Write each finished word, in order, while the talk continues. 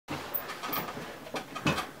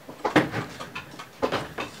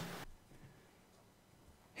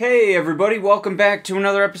Hey everybody, welcome back to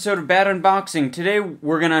another episode of Bad Unboxing. Today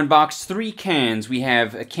we're going to unbox 3 cans. We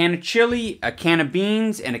have a can of chili, a can of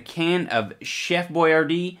beans, and a can of Chef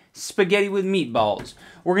Boyardee spaghetti with meatballs.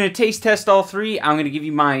 We're going to taste test all 3. I'm going to give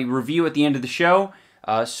you my review at the end of the show.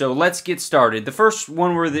 So let's get started. The first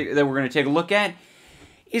one that we're going to take a look at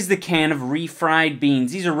is the can of refried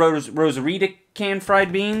beans. These are Rosarita can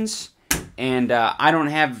fried beans, and I don't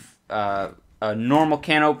have a normal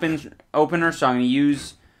can opener, so I'm going to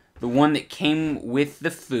use the one that came with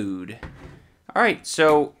the food. Alright,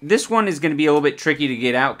 so this one is going to be a little bit tricky to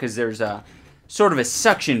get out because there's a sort of a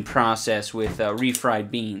suction process with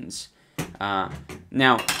refried beans.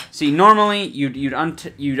 Now, see, normally you'd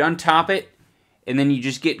untop it, and then you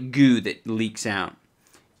just get goo that leaks out.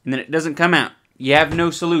 And then it doesn't come out. You have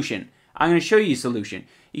no solution. I'm going to show you a solution.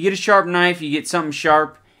 You get a sharp knife, you get something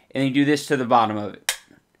sharp, and you do this to the bottom of it.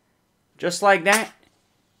 Just like that.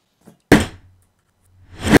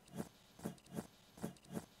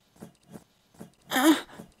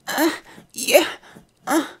 Yeah.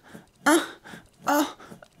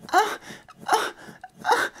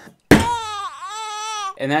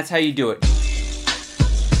 And that's how you do it.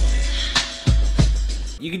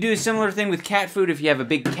 You can do a similar thing with cat food if you have a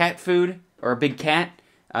big cat food or a big cat.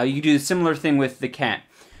 You can do a similar thing with the cat.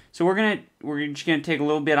 So we're just gonna take a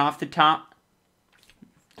little bit off the top.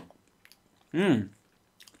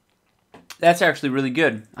 That's actually really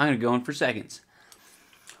good. I'm gonna go in for seconds.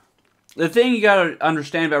 The thing you gotta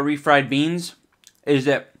understand about refried beans is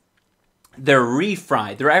that they're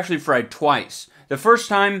refried. They're actually fried twice. The first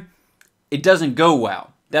time, it doesn't go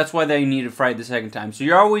well. That's why they need to fry it the second time. So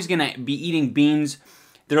you're always gonna be eating beans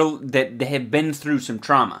that have been through some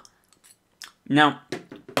trauma. Now,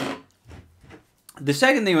 the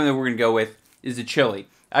second thing that we're gonna go with is the chili.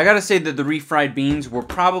 I gotta say that the refried beans were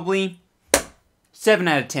probably 7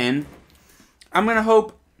 out of 10. I'm gonna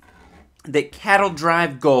hope that Cattle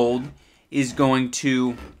Drive Gold is going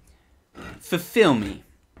to fulfill me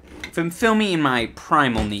in my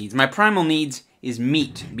primal needs. My primal needs is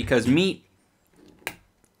meat, because meat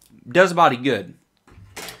does a body good.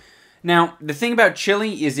 Now, the thing about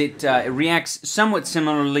chili is it reacts somewhat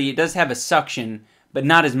similarly. It does have a suction, but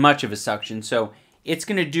not as much of a suction, so it's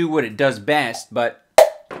going to do what it does best, but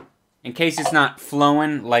in case it's not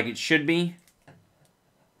flowing like it should be,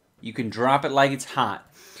 you can drop it like it's hot.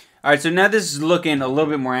 Alright, so now this is looking a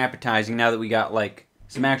little bit more appetizing now that we got, like,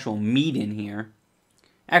 some actual meat in here.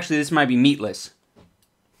 Actually, this might be meatless.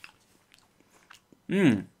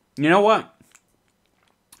 You know what?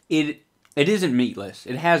 It isn't meatless.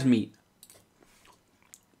 It has meat.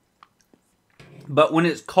 But when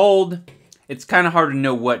it's cold, it's kind of hard to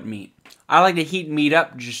know what meat. I like to heat meat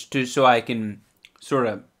up just so I can sort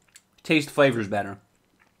of taste flavors better.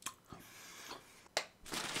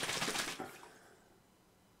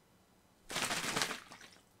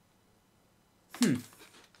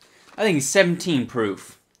 I think it's 17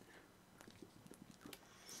 proof.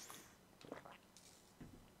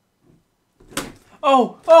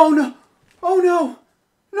 Oh no! Oh no!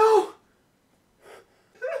 No!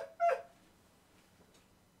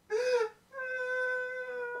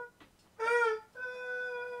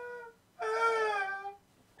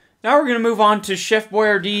 Now we're going to move on to Chef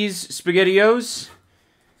Boyardee's SpaghettiOs.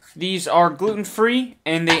 These are gluten-free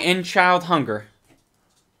and they end child hunger.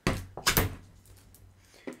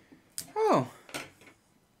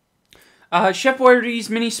 Chef Boyardee's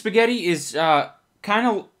mini spaghetti is kind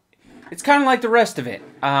of like the rest of it,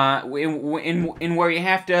 in where you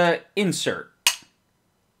have to insert.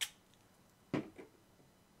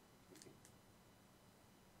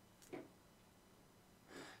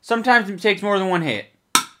 Sometimes it takes more than one hit.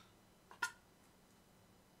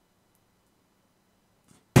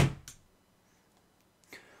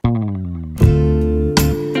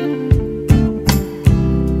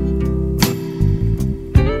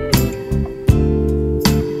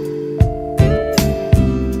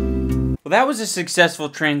 That was a successful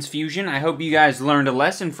transfusion. I hope you guys learned a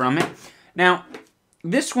lesson from it. Now,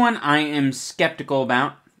 this one I am skeptical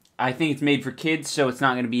about. I think it's made for kids, so it's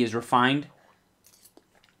not going to be as refined.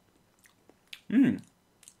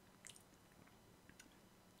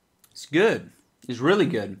 It's good. It's really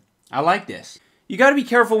good. I like this. You got to be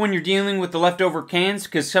careful when you're dealing with the leftover cans,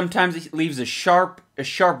 because sometimes it leaves a sharp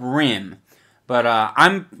rim. But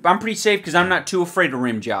I'm pretty safe because I'm not too afraid of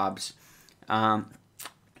rim jobs.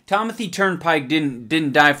 Timothy Turnpike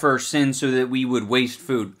didn't die for our sins so that we would waste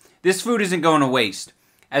food. This food isn't going to waste.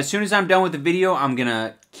 As soon as I'm done with the video, I'm going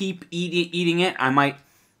to keep eating it. I might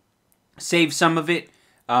save some of it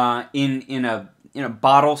in a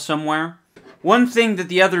bottle somewhere. One thing that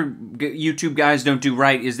the other YouTube guys don't do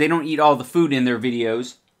right is they don't eat all the food in their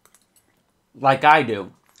videos. like I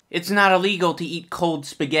do. It's not illegal to eat cold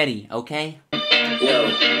spaghetti, okay? Yo,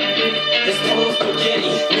 this cold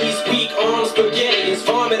spaghetti, knees weak, arms spaghetti, he's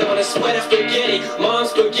vomit on a sweat of spaghetti, mom's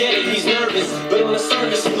spaghetti, he's nervous, but on the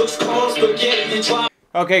surface he looks calm spaghetti,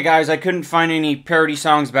 Okay guys, I couldn't find any parody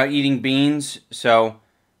songs about eating beans, so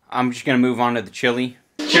I'm just gonna move on to the chili.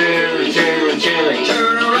 Chili, chili, chili,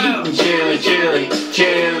 turn around, chili, chili,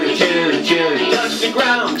 chili, chili, chili, touch the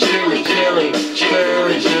ground, chili, chili,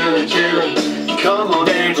 chili, chili, chili, come on,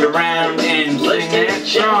 Dance around and sing that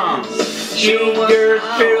song. Sugar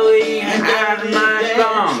chili out of my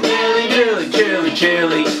thumb. Chili, chili,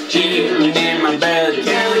 chili, chili in my belly.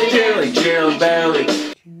 Chili, chili, chili belly.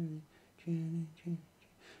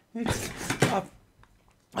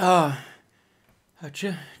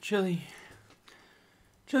 Chili.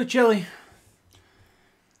 Chili, chili.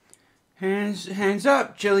 Hands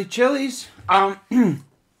up, chili chilies.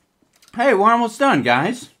 Hey, we're almost done,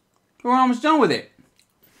 guys. We're almost done with it.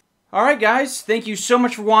 Alright guys, thank you so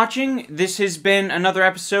much for watching. This has been another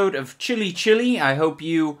episode of Chili Chili. I hope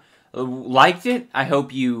you liked it. I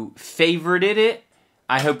hope you favorited it.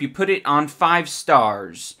 I hope you put it on 5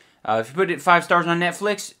 stars. If you put it 5 stars on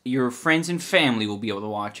Netflix, your friends and family will be able to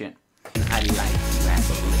watch it. I like you,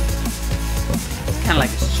 actually. It's kind of like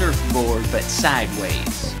a surfboard, but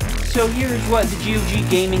sideways. So here's what the GOG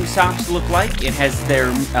Gaming socks look like. It has their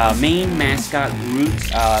main mascot, Groot,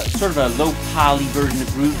 sort of a low-poly version of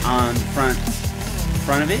Groot on the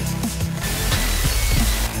front of it.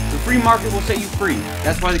 The free market will set you free.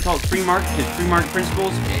 That's why they call it free market, because free market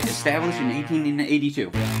principles established in 1882.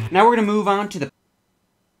 Now we're going to move on to the...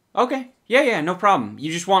 Okay, yeah, no problem.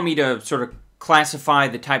 You just want me to sort of classify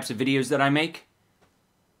the types of videos that I make?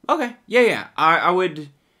 Okay, yeah. I would...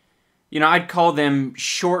 You know, I'd call them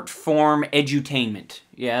short-form edutainment.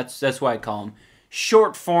 Yeah, that's what I'd call them.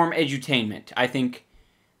 Short-form edutainment. I think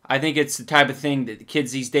it's the type of thing that the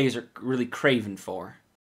kids these days are really craving for.